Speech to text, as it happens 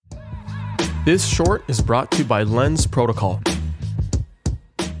This short is brought to you by Lens Protocol.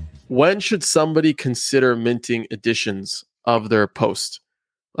 When should somebody consider minting editions of their post?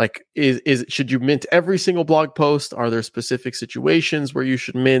 Like, should you mint every single blog post? Are there specific situations where you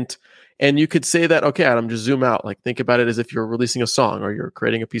should mint? And you could say that, okay, Adam, just zoom out. Like, think about it as if you're releasing a song or you're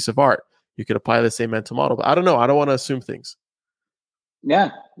creating a piece of art. You could apply the same mental model, but I don't know. I don't want to assume things. Yeah.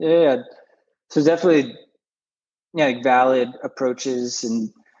 So definitely, like valid approaches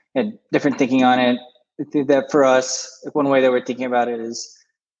and different thinking on it. I think that for us, like one way that we're thinking about it is,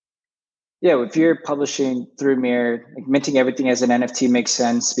 if you're publishing through Mirror, like minting everything as an NFT makes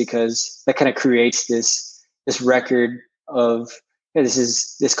sense because that kind of creates this record of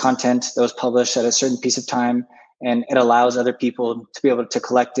this content that was published at a certain piece of time, and it allows other people to be able to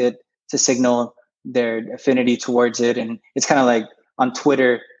collect it, to signal their affinity towards it. And it's kind of like on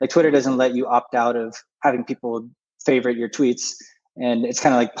Twitter, like Twitter doesn't let you opt out of having people favorite your tweets. And it's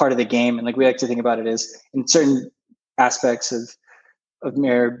kind of like part of the game. And like we like to think about it as in certain aspects of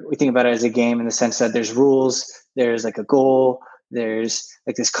Mirror, we think about it as a game in the sense that there's rules, there's like a goal, there's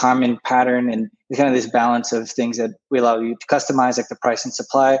like this common pattern, and there's kind of this balance of things that we allow you to customize, like the price and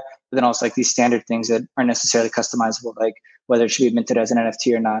supply, but then also like these standard things that aren't necessarily customizable, like whether it should be minted as an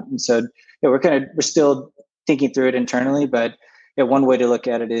NFT or not. And so we're still thinking through it internally, but one way to look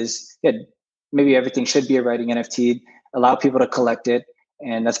at it is maybe everything should be a writing NFT, allow people to collect it.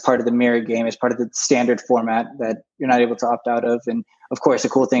 And that's part of the Mirror game. It's part of the standard format that you're not able to opt out of. And of course, the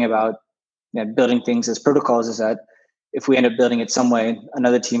cool thing about building things as protocols is that if we end up building it some way,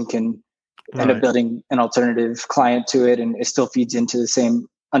 another team can end up building an alternative client to it, and it still feeds into the same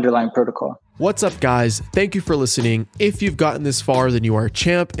underlying protocol. What's up, guys? Thank you for listening. If you've gotten this far, then you are a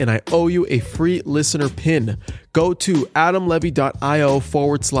champ, and I owe you a free listener pin. Go to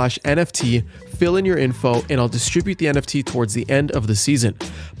adamlevy.io/NFT, fill in your info, and I'll distribute the NFT towards the end of the season.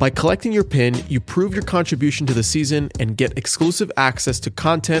 By collecting your pin, you prove your contribution to the season and get exclusive access to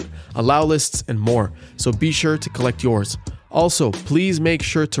content, allow lists, and more. So be sure to collect yours. Also, please make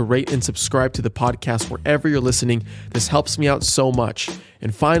sure to rate and subscribe to the podcast wherever you're listening. This helps me out so much.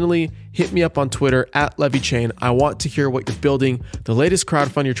 And finally, hit me up on Twitter @LevyChain. I want to hear what you're building, the latest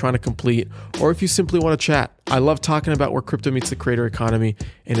crowdfund you're trying to complete, or if you simply want to chat. I love talking about where crypto meets the creator economy,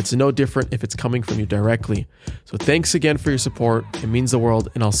 and it's no different if it's coming from you directly. So thanks again for your support. It means the world,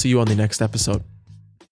 and I'll see you on the next episode.